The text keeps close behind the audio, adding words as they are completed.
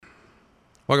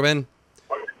Welcome in.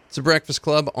 It's the Breakfast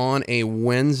Club on a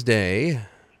Wednesday.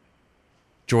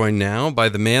 Joined now by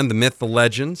the man, the myth, the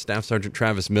legend. Staff Sergeant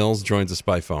Travis Mills joins us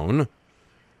by phone.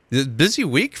 Busy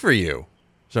week for you,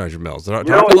 Sergeant Mills. Talk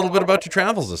a little bit about your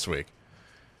travels this week.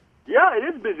 Yeah, it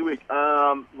is a busy week.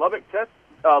 Lubbock,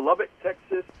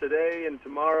 Texas today and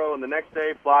tomorrow, and the next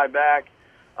day fly back.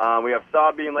 We have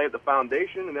sod being laid at the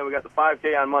foundation, and then we got the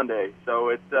 5K on Monday. So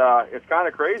it's kind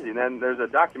of crazy. And then there's a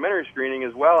documentary screening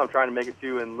as well. I'm trying to make it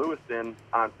to in Lewiston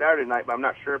on Saturday night, but I'm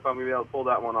not sure if I'm going to be able to pull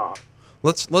that one off.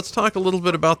 Let's talk a little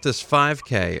bit about this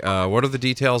 5K. What are the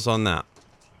details on that?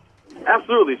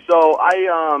 Absolutely. So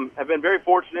I have been very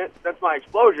fortunate since my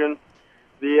explosion.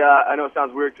 I know it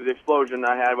sounds weird because the explosion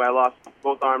I had when I lost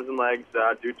both arms and legs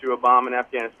due to a bomb in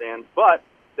Afghanistan. But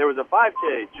there was a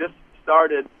 5K just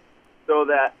started so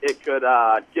that it could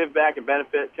give back and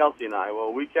benefit Kelsey and I.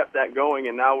 Well, we kept that going,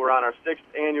 and now we're on our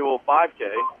 6th annual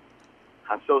 5K.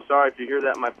 I'm so sorry if you hear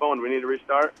that on my phone. Do we need to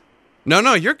restart?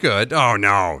 No, you're good. Oh,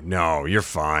 no, you're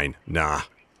fine. Nah.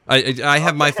 I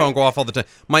have my phone go off all the time.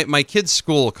 My kid's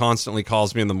school constantly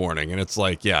calls me in the morning, and it's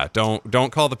like, yeah,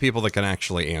 don't call the people that can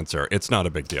actually answer. It's not a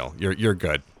big deal. You're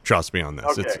good. Trust me on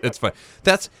this. Okay. It's fine.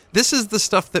 This is the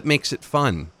stuff that makes it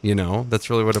fun, you know? That's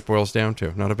really what it boils down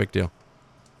to. Not a big deal.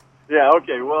 Yeah,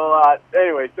 okay. Well,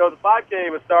 anyway, so the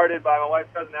 5K was started by my wife's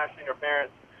cousin Ashley and her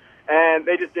parents, and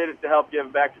they just did it to help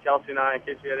give back to Kelsey and I in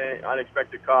case we had any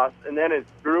unexpected costs. And then it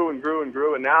grew and grew and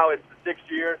grew, and now it's the 6th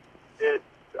year.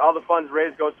 All the funds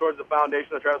raised goes towards the foundation,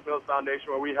 the Travis Mills Foundation,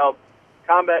 where we help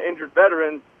combat injured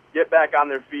veterans get back on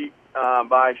their feet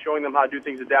by showing them how to do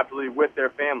things adaptively with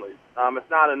their families. It's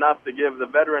not enough to give the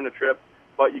veteran a trip,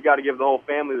 but you got to give the whole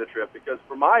family the trip, because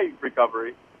for my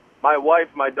recovery, my wife,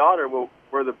 my daughter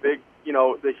were the big,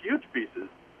 the huge pieces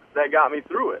that got me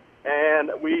through it.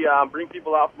 And we bring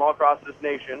people out from all across this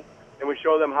nation, and we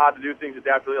show them how to do things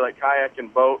adaptively, like kayak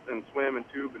and boat and swim and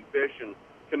tube and fish and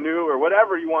canoe or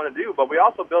whatever you want to do. But we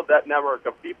also build that network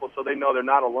of people so they know they're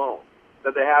not alone,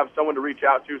 that they have someone to reach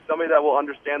out to, somebody that will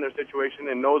understand their situation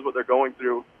and knows what they're going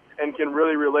through and can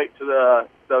really relate to the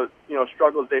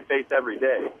struggles they face every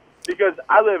day. Because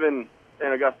I live in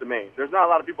Augusta, Maine. There's not a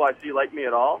lot of people I see like me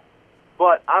at all,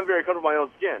 but I'm very comfortable in my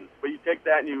own skin. But you take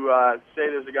that and you say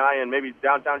there's a guy in maybe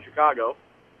downtown Chicago,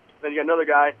 then you got another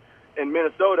guy in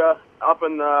Minnesota up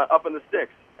in the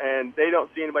sticks, and they don't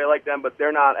see anybody like them, but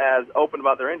they're not as open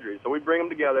about their injuries. So we bring them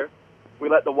together. We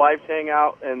let the wives hang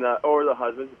out or the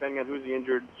husbands, depending on who's the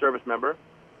injured service member,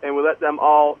 and we let them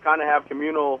all kind of have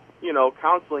communal,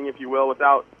 counseling, if you will,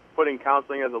 without putting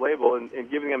counseling as a label, and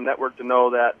giving them a network to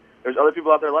know that there's other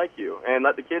people out there like you, and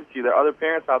let the kids see there are other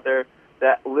parents out there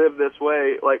that live this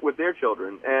way, like with their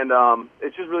children. And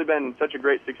it's just really been such a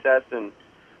great success, and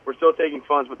we're still taking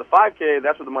funds. But the 5K,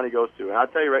 that's where the money goes to. And I'll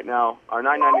tell you right now, our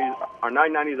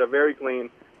 990s are very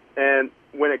clean. And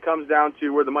when it comes down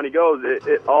to where the money goes,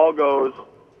 it all goes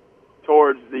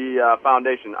towards the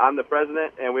foundation. I'm the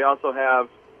president, and we also have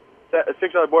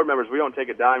 6 other board members. We don't take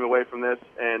a dime away from this,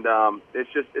 and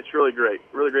it's really great.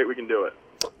 Really great we can do it.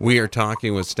 We are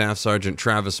talking with Staff Sergeant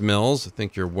Travis Mills. I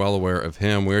think you're well aware of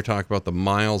him. We're talking about the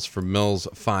Miles for Mills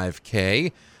 5K.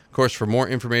 Of course, for more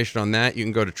information on that, you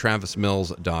can go to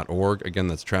travismills.org. Again,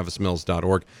 that's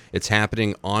travismills.org. It's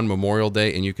happening on Memorial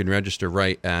Day, and you can register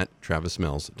right at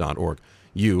travismills.org.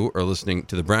 You are listening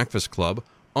to The Breakfast Club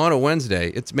on a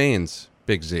Wednesday. It's Maine's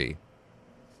Big Z.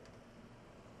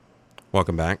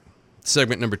 Welcome back.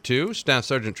 Segment number 2, Staff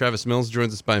Sergeant Travis Mills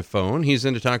joins us by phone. He's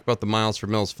in to talk about the Miles for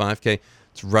Mills 5K.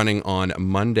 It's running on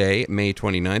Monday, May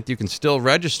 29th. You can still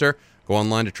register. Go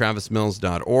online to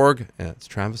travismills.org. It's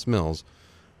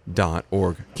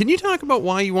travismills.org. Can you talk about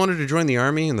why you wanted to join the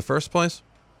Army in the first place?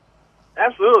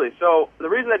 Absolutely. So the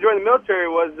reason I joined the military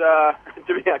was,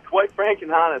 to be quite frank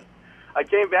and honest, I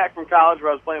came back from college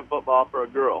where I was playing football for a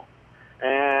girl.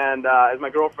 And as my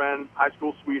girlfriend, high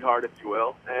school sweetheart, if you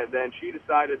will, and then she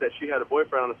decided that she had a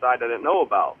boyfriend on the side I didn't know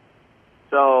about.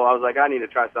 So I was like, I need to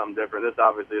try something different. This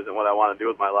obviously isn't what I want to do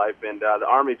with my life. And the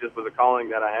Army just was a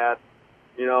calling that I had,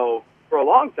 for a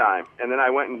long time. And then I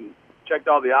went and checked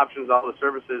all the options, all the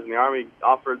services, and the Army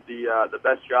offered the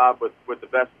best job with the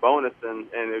best bonus, and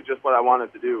it was just what I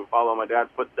wanted to do, follow my dad's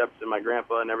footsteps and my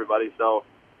grandpa and everybody. So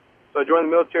I joined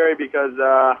the military because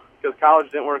college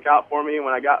didn't work out for me.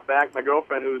 When I got back, my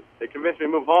girlfriend, they convinced me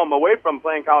to move home away from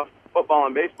playing college football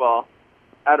and baseball,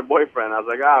 had a boyfriend. I was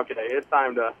like, okay, it's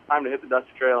time to hit the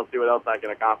dusty trail and see what else I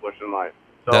can accomplish in life.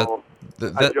 So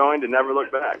I joined and never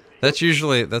looked back. That's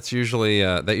usually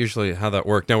how that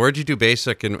worked. Now, where'd you do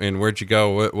basic and where'd you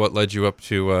go? What led you up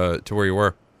to where you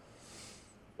were?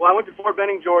 Well, I went to Fort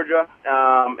Benning, Georgia,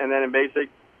 and then in basic,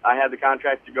 I had the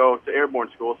contract to go to airborne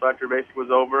school. So after basic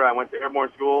was over, I went to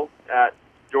airborne school at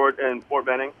George and Fort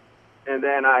Benning, and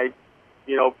then I,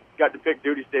 got to pick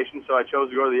duty station. So I chose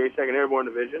to go to the 82nd Airborne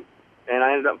Division, and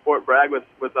I ended up in Fort Bragg with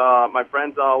my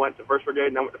friends. All went to 1st Brigade,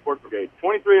 and I went to 4th Brigade.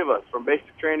 23 of us from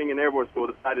basic training and airborne school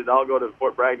decided to all go to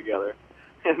Fort Bragg together,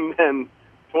 and then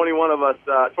 21 of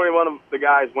the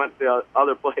guys went to the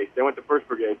other place. They went to 1st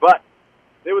Brigade, but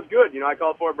it was good. I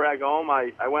called Fort Bragg home.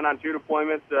 I went on 2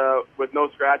 deployments with no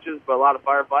scratches, but a lot of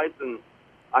firefights, and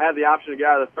I had the option to get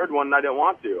out of the 3rd one, and I didn't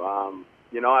want to.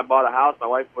 I bought a house. My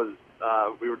wife was,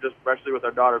 we were just freshly with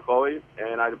our daughter, Chloe,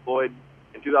 and I deployed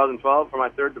in 2012 for my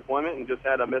 3rd deployment and just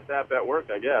had a mishap at work,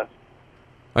 I guess.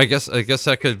 I guess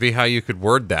that could be how you could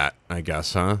word that. I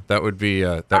guess, huh? That would be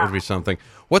something.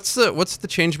 What's the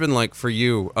change been like for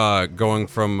you? Going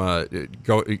from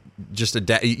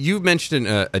you mentioned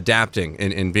adapting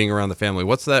and being around the family.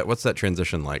 What's that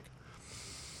transition like?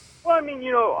 Well, I mean,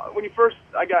 when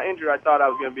I got injured, I thought I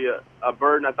was going to be a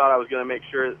burden. I thought I was going to make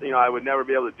sure, I would never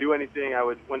be able to do anything. I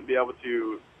wouldn't be able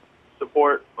to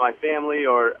support my family,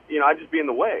 or I'd just be in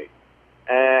the way.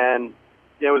 And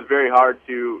it was very hard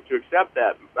to accept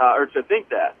that or to think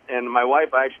that. And I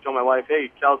actually told my wife,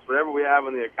 hey, Kels, whatever we have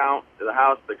in the account, the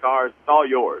house, the cars, it's all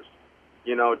yours.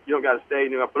 You don't got to stay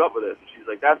and you got to put up with this. And she's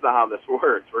like, that's not how this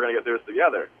works. We're going to get through this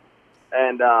together.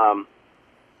 And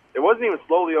it wasn't even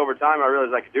slowly over time I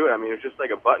realized I could do it. I mean, it was just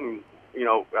like a button,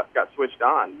 got switched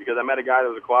on because I met a guy that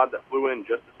was a quad that flew in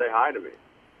just to say hi to me.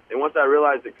 And once I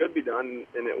realized it could be done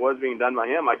and it was being done by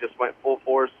him, I just went full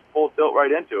force, full tilt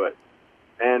right into it.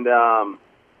 And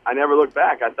I never looked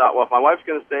back. I thought, well, if my wife's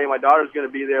going to stay, my daughter's going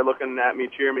to be there looking at me,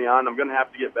 cheering me on, I'm going to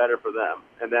have to get better for them.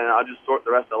 And then I'll just sort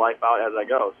the rest of life out as I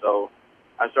go. So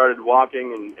I started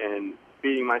walking and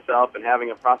feeding myself and having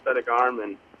a prosthetic arm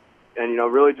and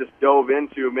really just dove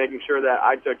into making sure that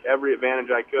I took every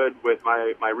advantage I could with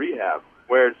my rehab.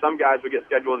 Where some guys would get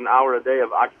scheduled an hour a day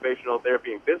of occupational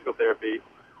therapy and physical therapy,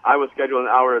 I was scheduled an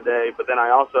hour a day, but then I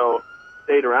also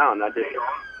stayed around. I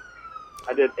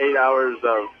did 8 hours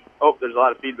of. Oh, there's a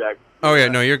lot of feedback. Oh yeah,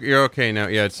 no, you're okay now.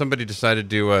 Yeah, somebody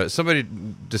decided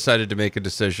to make a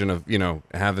decision of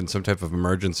having some type of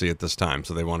emergency at this time,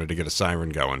 so they wanted to get a siren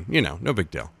going. No big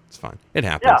deal. It's fine. It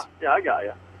happens. Yeah, I got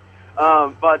you.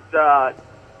 But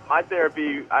my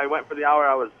therapy, I went for the hour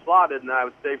I was slotted, and then I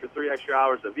would stay for 3 extra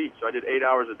hours of each. So I did 8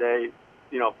 hours a day,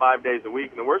 5 days a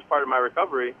week. And the worst part of my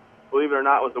recovery, believe it or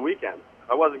not, was the weekend. If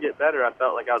I wasn't getting better, I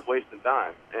felt like I was wasting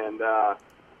time. And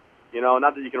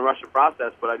not that you can rush the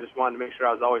process, but I just wanted to make sure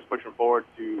I was always pushing forward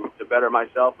to better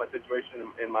myself, my situation,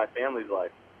 and my family's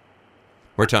life.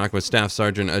 We're talking with Staff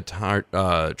Sergeant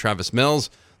Travis Mills.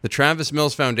 The Travis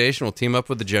Mills Foundation will team up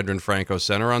with the Jedrin Franco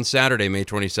Center on Saturday, May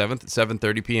 27th at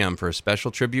 7:30 p.m. for a special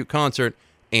tribute concert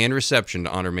and reception to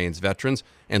honor Maine's veterans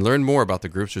and learn more about the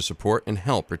groups who support and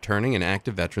help returning and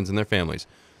active veterans and their families.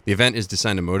 The event is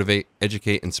designed to motivate,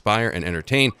 educate, inspire, and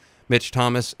entertain. Mitch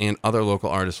Thomas and other local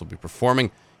artists will be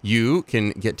performing. You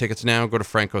can get tickets now. Go to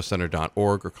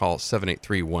francocenter.org or call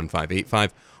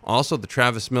 783-1585. Also, the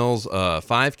Travis Mills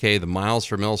 5K, the Miles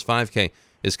for Mills 5K,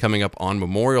 is coming up on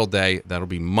Memorial Day. That'll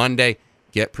be Monday.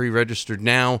 Get pre-registered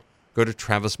now. Go to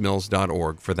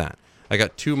travismills.org for that. I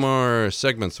got 2 more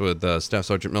segments with Staff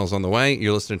Sergeant Mills on the way.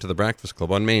 You're listening to The Breakfast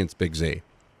Club on Maine's Big Z.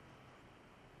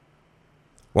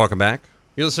 Welcome back.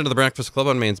 You're listening to The Breakfast Club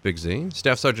on Maine's Big Z.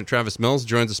 Staff Sergeant Travis Mills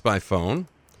joins us by phone.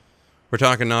 We're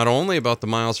talking not only about the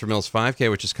Miles for Mills 5K,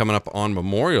 which is coming up on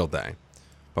Memorial Day,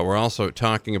 but we're also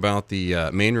talking about the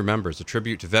Maine Remembers, a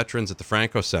tribute to veterans at the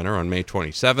Franco Center on May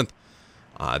 27th.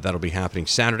 That'll be happening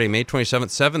Saturday, May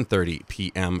 27th, 7:30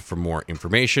 p.m. For more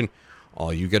information,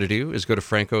 all you got to do is go to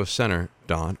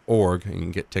francocenter.org, and you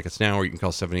can get tickets now, or you can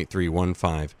call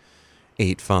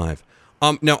 783-1585.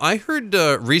 Now, I heard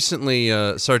recently,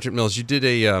 Sergeant Mills, you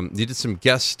did some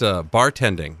guest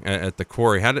bartending at the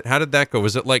quarry. How did that go?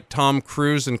 Was it like Tom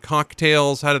Cruise and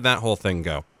cocktails? How did that whole thing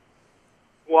go?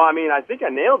 Well, I mean, I think I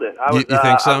nailed it. You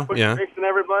think so? I was pushing drinks and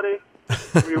everybody.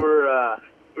 We were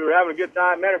having a good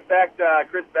time. Matter of fact,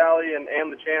 Chris Valley and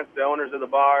Am LaChance, the owners of the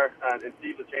bar, and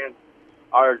Steve LaChance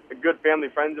are good family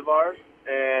friends of ours,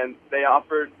 and they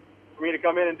offered for me to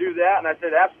come in and do that, and I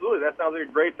said, absolutely, that sounds like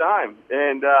a great time.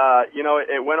 And,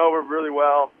 it went over really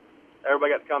well.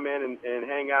 Everybody got to come in and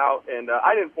hang out, and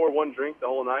I didn't pour one drink the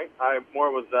whole night. I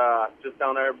more was just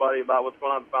telling everybody about what's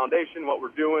going on at the foundation, what we're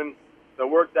doing, the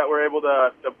work that we're able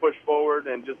to push forward,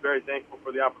 and just very thankful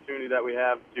for the opportunity that we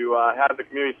have to have the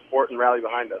community support and rally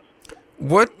behind us.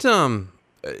 What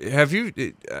have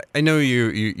you? I know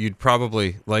you'd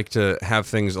probably like to have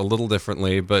things a little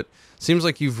differently, but seems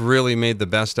like you've really made the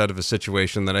best out of a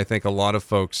situation that I think a lot of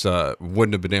folks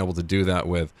wouldn't have been able to do that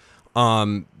with.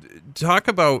 Talk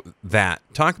about that.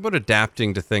 Talk about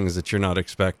adapting to things that you're not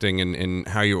expecting and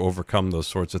how you overcome those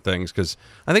sorts of things. Because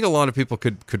I think a lot of people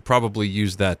could probably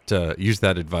use that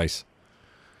advice.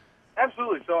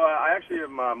 Absolutely. So I actually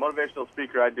am a motivational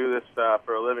speaker. I do this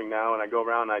for a living now, and I go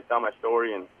around and I tell my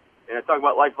story and I talk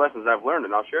about life lessons I've learned,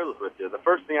 and I'll share this with you. The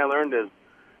first thing I learned is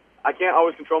I can't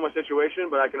always control my situation,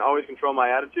 but I can always control my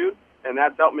attitude, and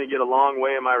that's helped me get a long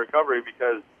way in my recovery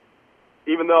because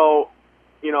even though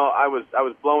I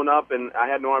was blown up and I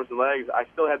had no arms and legs, I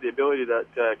still had the ability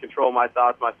to control my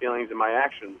thoughts, my feelings, and my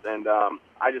actions. And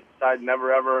I just decided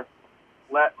never, ever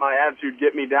let my attitude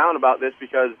get me down about this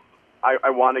because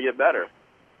I want to get better.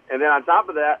 And then on top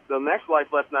of that, the next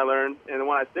life lesson I learned, and the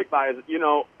one I stick by, is,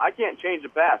 I can't change the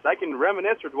past. I can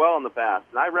reminisce or dwell on the past,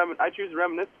 and I choose to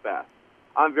reminisce the past.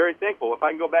 I'm very thankful. If I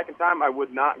can go back in time, I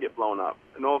would not get blown up.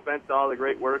 No offense to all the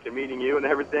great work and meeting you and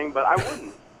everything, but I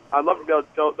wouldn't. I'd love to be able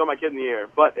to throw my kid in the air,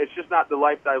 but it's just not the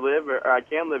life that I live or I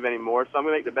can live anymore, so I'm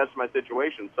going to make the best of my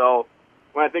situation. So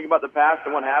when I think about the past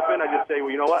and what happened, I just say,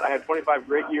 well, you know what? I had 25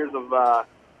 great years of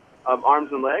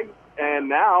arms and legs, and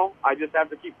now I just have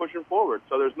to keep pushing forward.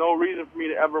 So there's no reason for me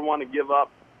to ever want to give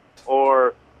up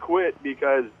or quit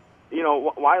because,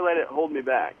 why let it hold me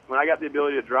back? When I got the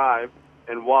ability to drive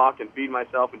and walk and feed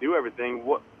myself and do everything,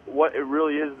 what it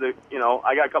really is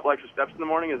I got a couple extra steps in the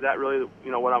morning. Is that really,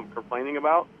 what I'm complaining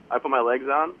about? I put my legs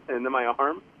on and then my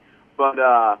arm. But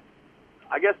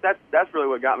I guess that's really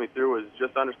what got me through is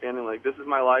just understanding, like, this is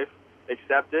my life,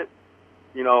 accept it,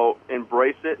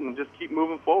 embrace it, and just keep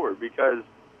moving forward because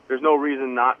there's no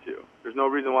reason not to. There's no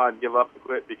reason why I'd give up and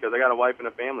quit because I got a wife and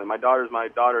a family. My daughter's my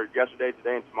daughter yesterday,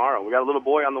 today, and tomorrow. We got a little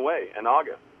boy on the way in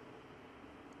August.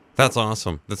 That's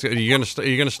awesome. That's good. You're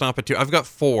gonna stop at 2. I've got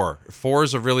 4. 4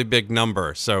 is a really big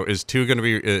number. So is 2 gonna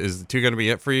be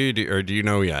it for you, or do you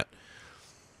know yet?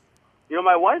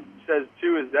 My wife says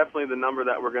 2 is definitely the number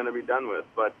that we're going to be done with.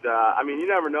 But you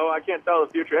never know. I can't tell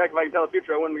the future. Heck, if I could tell the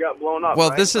future, I wouldn't have got blown up.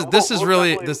 Well, right? this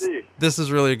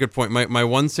is really a good point. My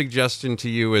one suggestion to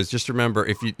you is just remember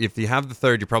if you have the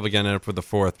 3rd, you're probably going to end up with the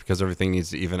 4th because everything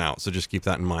needs to even out. So just keep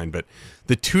that in mind. But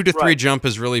the 2 to 3 jump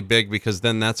is really big because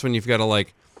then that's when you've got to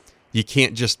you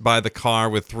can't just buy the car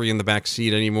with 3 in the back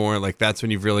seat anymore. Like, that's when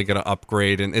you've really got to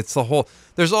upgrade. And it's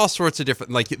there's all sorts of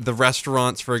different, like the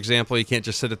restaurants, for example, you can't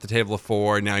just sit at the table of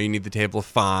 4. Now you need the table of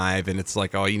 5. And it's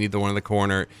like, oh, you need the one in the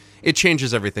corner. It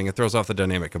changes everything. It throws off the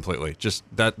dynamic completely. Just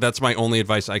that's my only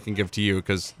advice I can give to you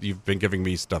because you've been giving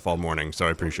me stuff all morning. So I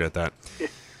appreciate that.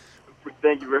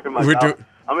 Thank you very much.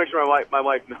 I'll make sure my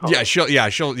wife knows.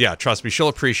 Yeah, trust me, she'll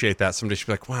appreciate that. Someday she'll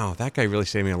be like, wow, that guy really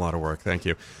saved me a lot of work. Thank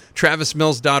you.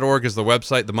 TravisMills.org is the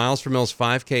website. The Miles for Mills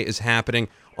 5K is happening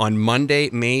on Monday,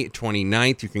 May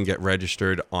 29th. You can get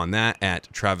registered on that at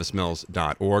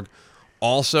TravisMills.org.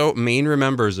 Also, Maine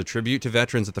Remembers, a tribute to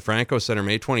veterans at the Franco Center,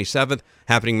 May 27th,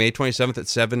 happening May 27th at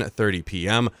 7:30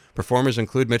 p.m. Performers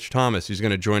include Mitch Thomas, who's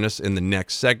going to join us in the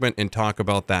next segment and talk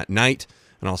about that night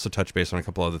and also touch base on a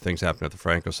couple other things happening at the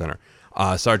Franco Center.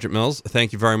 Sergeant Mills,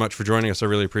 thank you very much for joining us. I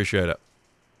really appreciate it.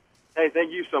 Hey,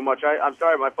 thank you so much. I'm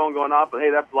sorry my phone going off, but hey,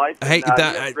 that's life. Hey,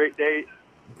 have a great day.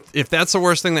 If that's the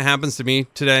worst thing that happens to me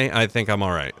today, I think I'm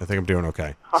all right. I think I'm doing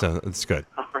okay. So it's good.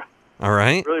 All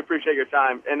right. Really appreciate your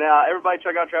time. And everybody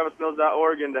check out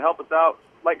TravisMills.org and to help us out,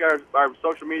 like our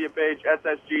social media page,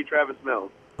 SSG Travis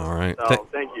Mills. All right. So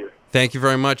thank you. Thank you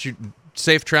very much.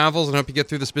 Safe travels and hope you get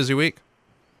through this busy week.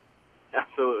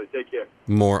 Absolutely. Take care.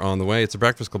 More on the way. It's a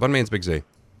Breakfast Club. I'm Maine's Big Z.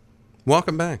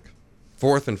 Welcome back.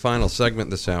 4th and final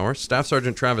segment this hour. Staff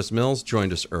Sergeant Travis Mills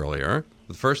joined us earlier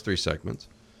for the first 3 segments.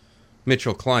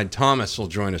 Mitchell Clyde Thomas will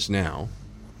join us now.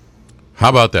 How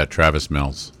about that, Travis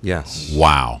Mills? Yes.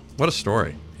 Wow. What a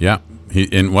story. Yeah.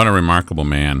 And what a remarkable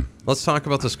man. Let's talk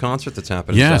about this concert that's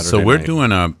happening Saturday so we're night.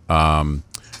 Doing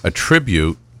a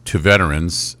tribute to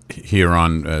veterans here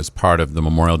as part of the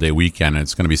Memorial Day weekend. And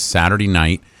it's going to be Saturday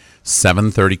night,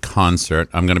 7:30 concert.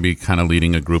 I'm going to be kind of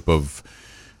leading a group of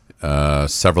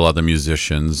several other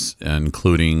musicians,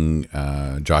 including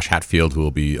Josh Hatfield, who will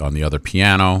be on the other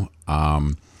piano.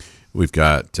 We've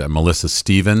got Melissa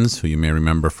Stevens, who you may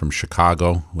remember from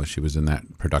Chicago, where she was in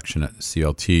that production at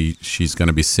CLT. She's going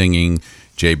to be singing.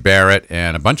 Jay Barrett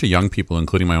and a bunch of young people,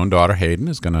 including my own daughter, Hayden,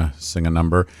 is going to sing a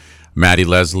number. Maddie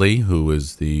Leslie, who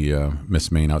is the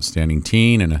Miss Maine Outstanding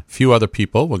Teen, and a few other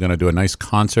people. We're going to do a nice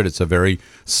concert. It's a very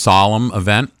solemn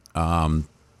event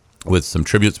with some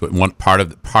tributes, but one part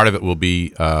of it will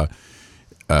be a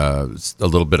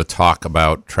little bit of talk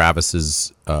about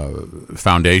Travis's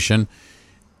foundation.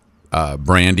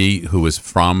 Brandy, who is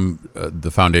from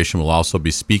the foundation, will also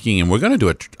be speaking, and we're going to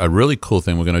do a really cool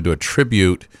thing. We're going to do a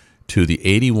tribute to the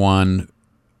 81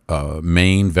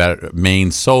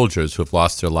 Maine soldiers who have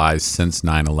lost their lives since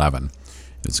 9/11.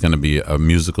 It's going to be a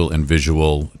musical and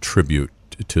visual tribute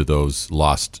to those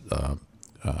lost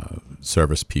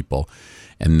service people.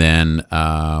 And then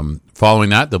following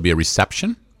that, there'll be a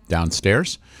reception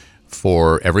downstairs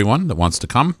for everyone that wants to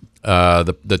come.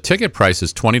 The ticket price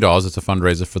is $20. It's a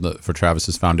fundraiser for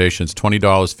Travis's foundation. It's $20,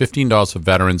 $15 for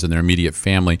veterans and their immediate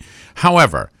family.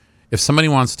 However, if somebody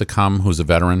wants to come who's a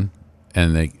veteran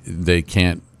and they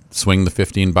can't swing the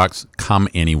 $15, come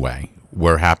anyway.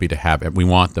 We're happy to have it. We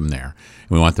want them there.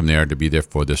 We want them there to be there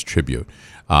for this tribute.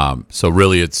 So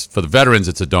really, it's for the veterans.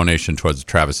 It's a donation towards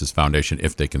Travis's foundation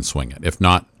if they can swing it. If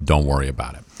not, don't worry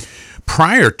about it.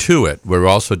 Prior to it, we're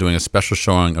also doing a special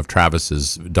showing of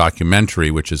Travis's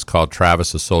documentary, which is called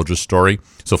Travis: A Soldier's Story.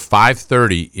 So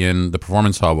 5:30 in the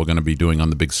Performance Hall, we're going to be doing on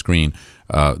the big screen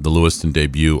the Lewiston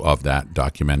debut of that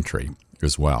documentary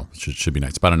as well. It should be nice.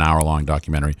 It's about an hour-long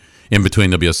documentary. In between,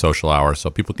 there'll be a social hour, so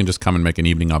people can just come and make an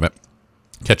evening of it,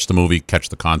 catch the movie, catch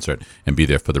the concert, and be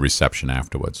there for the reception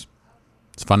afterwards.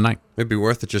 It's a fun night. It'd be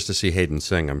worth it just to see Hayden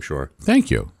sing, I'm sure.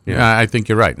 Thank you. Yeah, I think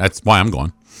you're right. That's why I'm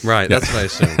going. Right, that's what I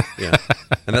assume. Yeah,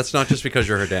 and that's not just because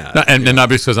you're her dad, and not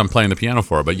because I'm playing the piano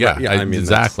for her, but I mean,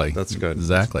 exactly. That's good.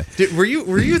 Exactly. Were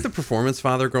you the performance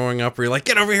father growing up? Were you like,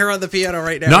 get over here on the piano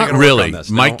right now? Not really.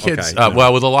 My No? kids. Okay.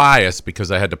 Well, with Elias, because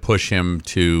I had to push him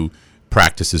to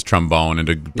practice his trombone and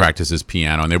to practice his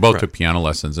piano, and they both took piano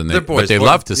lessons, and but they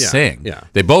love to sing. Yeah,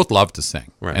 they both love to sing,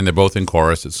 right. And they're both in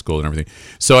chorus at school and everything.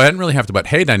 So I didn't really have to. But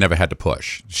Hayden, I never had to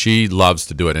push. She loves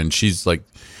to do it, and she's like.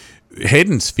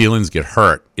 Hayden's feelings get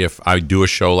hurt if I do a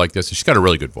show like this. She's got a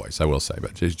really good voice, I will say.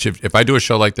 But if I do a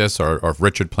show like this, or if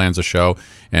Richard plans a show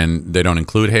and they don't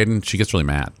include Hayden, she gets really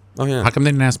mad. Oh yeah, how come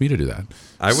they didn't ask me to do that?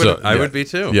 I would be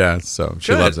too. Yeah, so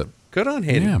she loves it. Good on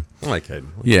Hayden. Yeah. I like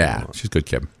Hayden. Yeah, she's a good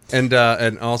kid. And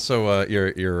also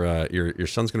your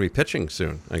son's going to be pitching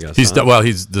soon, I guess.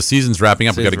 The season's wrapping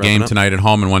up. We got a game tonight at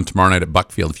home and one tomorrow night at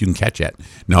Buckfield. If you can catch it.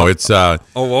 No, it's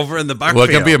over in the Buckfield. Well,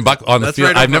 it can be on the That's field.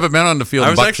 Right I've never been on the field.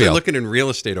 I was in actually Buckfield. looking in real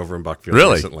estate over in Buckfield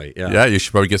recently. Yeah, you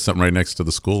should probably get something right next to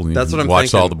the school. And that's what I'm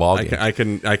watch thinking. all the ball games.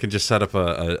 I can just set up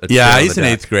a yeah, he's in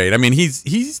 8th grade. I mean,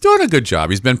 he's doing a good job.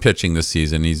 He's been pitching this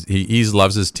season. He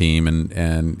loves his team,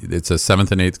 and it's a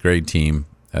 7th and 8th grade team.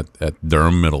 At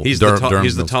Durham Middle. He's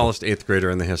the tallest 8th grader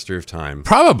in the history of time.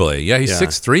 Probably. Yeah, he's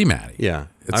 6'3", Matty. Yeah.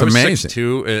 It's I was amazing.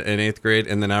 6'2" in 8th grade,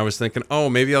 and then I was thinking, oh,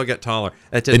 maybe I'll get taller.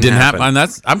 It didn't happen.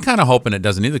 And I'm kind of hoping it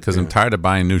doesn't either because I'm tired of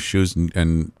buying new shoes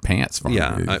and pants for him.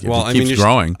 Yeah. He keeps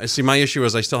growing. See, my issue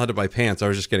was I still had to buy pants. I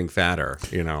was just getting fatter.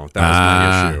 That was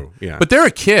my issue. Yeah. But there are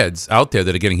kids out there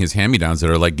that are getting his hand-me-downs that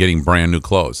are like getting brand new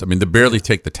clothes. I mean, they barely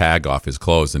take the tag off his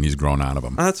clothes and he's grown out of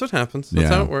them. That's what happens. That's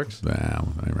how it works. Yeah,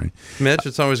 right. Mitch,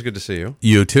 it's always good to see you.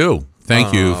 You too.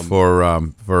 Thank you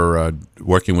for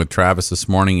working with Travis this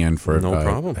morning and for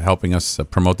helping us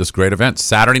promote this great event.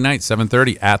 Saturday night,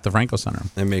 7:30 at the Franco Center.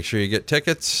 And make sure you get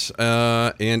tickets.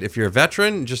 And if you're a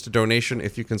veteran, just a donation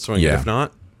if you can swing it. If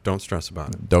not, don't stress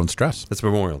about it. Don't stress. It's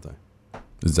Memorial Day.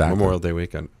 Exactly. Memorial Day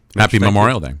weekend. Mitch, Happy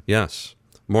Memorial Day. Yes.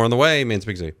 More on the way. Maine's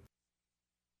Big Z.